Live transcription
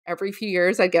every few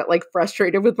years I get like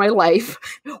frustrated with my life.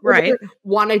 Right.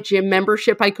 Want a gym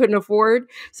membership I couldn't afford.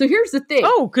 So here's the thing.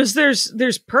 Oh, because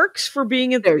there's perks for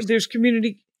being at there's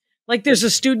community, like there's a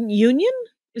student union.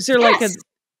 Is there like a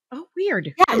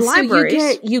weird. Yeah, and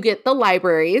libraries. So you get the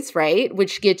libraries, right?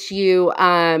 Which gets you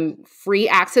free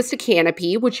access to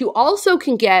Canopy, which you also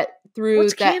can get through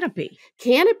What's Canopy?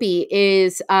 Canopy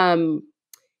is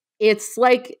it's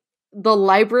like the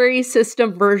library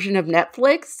system version of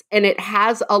Netflix, and it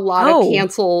has a lot of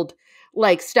canceled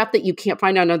like stuff that you can't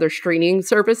find on other streaming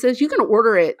services. You can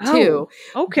order it too.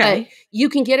 Okay. But you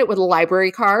can get it with a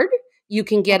library card. You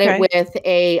can get it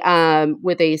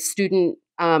with a student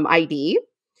ID.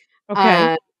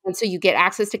 Okay. And so you get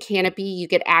access to Canopy. You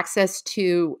get access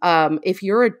to if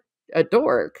you're a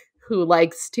dork who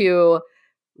likes to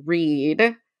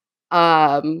read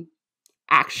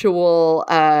actual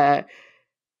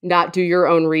not do your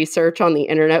own research on the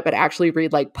internet, but actually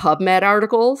read like PubMed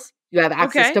articles. You have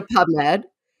access to PubMed.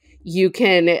 You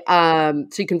can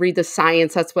so you can read the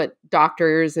science. That's what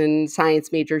doctors and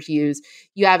science majors use.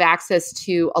 You have access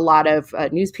to a lot of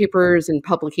newspapers and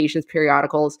publications,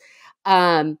 periodicals.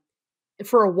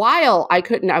 For a while,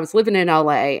 I was living in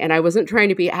LA and I wasn't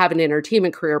trying to have an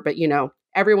entertainment career, but you know,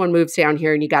 everyone moves down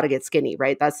here and you got to get skinny,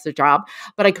 right? That's the job.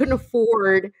 But I couldn't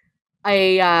afford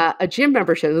a gym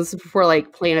membership. This is before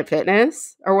like Planet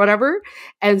Fitness or whatever.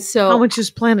 And so how much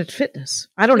is Planet Fitness?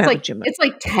 I don't have a gym membership.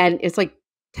 It's like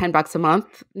 $10 a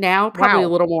month now, probably a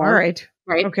little more. All right.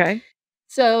 Right. Okay.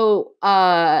 So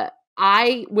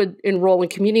I would enroll in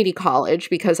community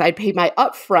college because I'd pay my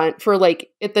upfront for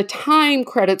like, at the time,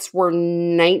 credits were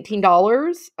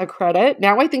 $19 a credit.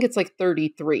 Now I think it's like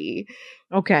 $33.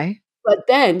 Okay. But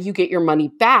then you get your money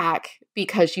back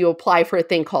because you apply for a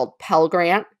thing called Pell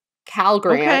Grant, Cal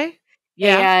Grant,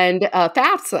 and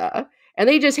FAFSA. And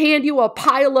they just hand you a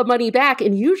pile of money back.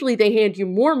 And usually they hand you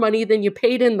more money than you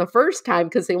paid in the first time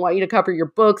because they want you to cover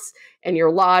your books and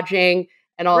your lodging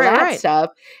and all that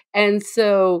stuff. And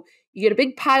so you get a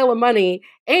big pile of money,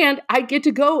 and I get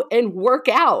to go and work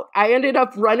out. I ended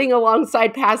up running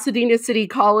alongside Pasadena City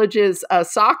College's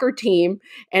soccer team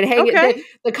and hanging.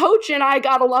 The coach and I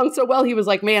got along so well. He was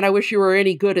like, "Man, I wish you were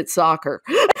any good at soccer."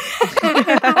 And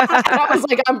I was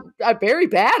like, "I'm very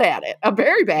bad at it. I'm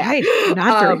very bad. Right.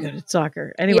 Not very good at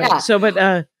soccer." Anyway,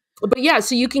 but yeah,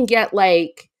 so you can get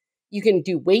like you can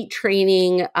do weight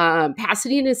training.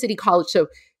 Pasadena City College.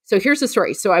 So here's the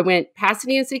story. So I went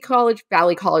Pasadena City College,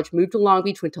 Valley College, moved to Long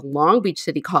Beach, went to Long Beach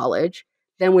City College,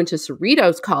 then went to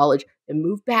Cerritos College and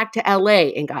moved back to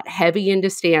LA and got heavy into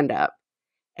stand-up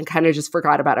and kind of just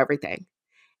forgot about everything.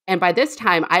 And by this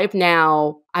time,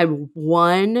 I'm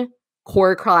one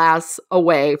core class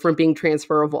away from being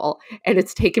transferable. And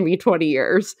it's taken me 20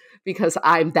 years because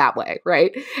I'm that way,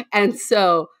 right? And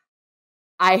so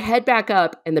I head back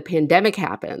up and the pandemic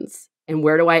happens. And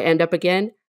where do I end up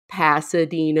again?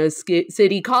 Pasadena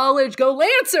City College, go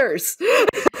Lancers!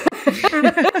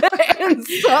 And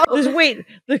so, wait,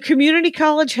 the community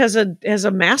college has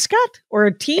a mascot or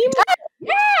a team?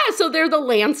 Yeah, so they're the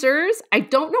Lancers. I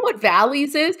don't know what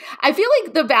Valley's is. I feel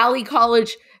like the Valley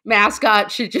College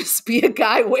mascot should just be a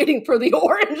guy waiting for the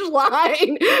orange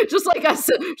line, just like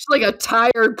a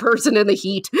tired person in the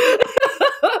heat.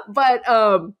 But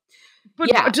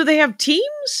yeah. Do they have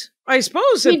teams? I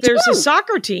suppose if there's a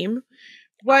soccer team.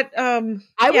 But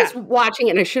I was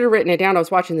watching, and I should have written it down. I was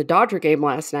watching the Dodger game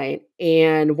last night,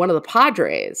 and one of the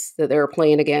Padres that they were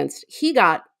playing against, he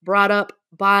got brought up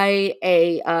by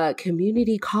a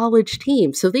community college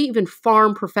team. So they even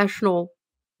farm professional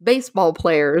baseball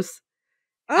players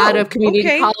out of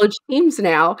community college teams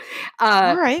now.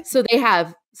 All right. So they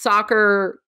have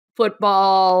soccer,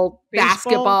 football,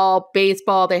 basketball,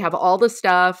 baseball. They have all the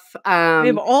stuff. They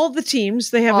have all the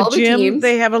teams. They have a gym.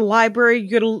 They have a library.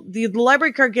 The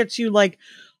library card gets you like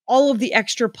all of the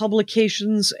extra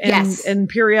publications and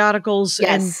periodicals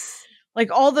and like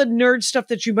all the nerd stuff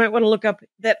that you might want to look up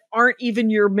that aren't even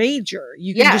your major.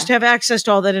 You can just have access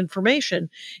to all that information,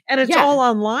 and it's all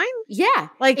online. Yeah,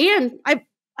 like and I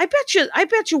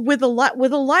bet you with a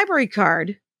library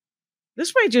card.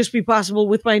 This might just be possible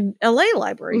with my LA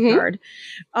library card,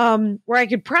 where I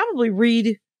could probably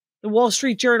read the Wall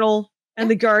Street Journal and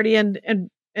the Guardian,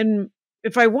 and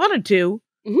if I wanted to.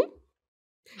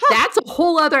 That's a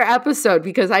whole other episode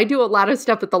because I do a lot of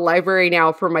stuff at the library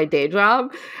now for my day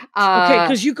job. Okay,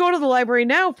 because you go to the library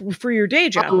now for your day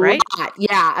job, right?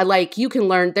 Yeah, like you can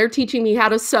learn. They're teaching me how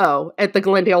to sew at the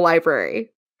Glendale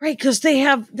Library. Right, because they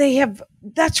have.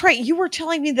 That's right. You were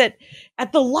telling me that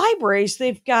at the libraries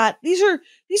they've got these are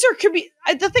could be.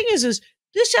 The thing is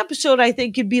this episode I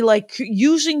think could be like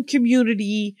using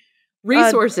community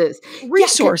resources.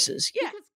 Resources, yeah.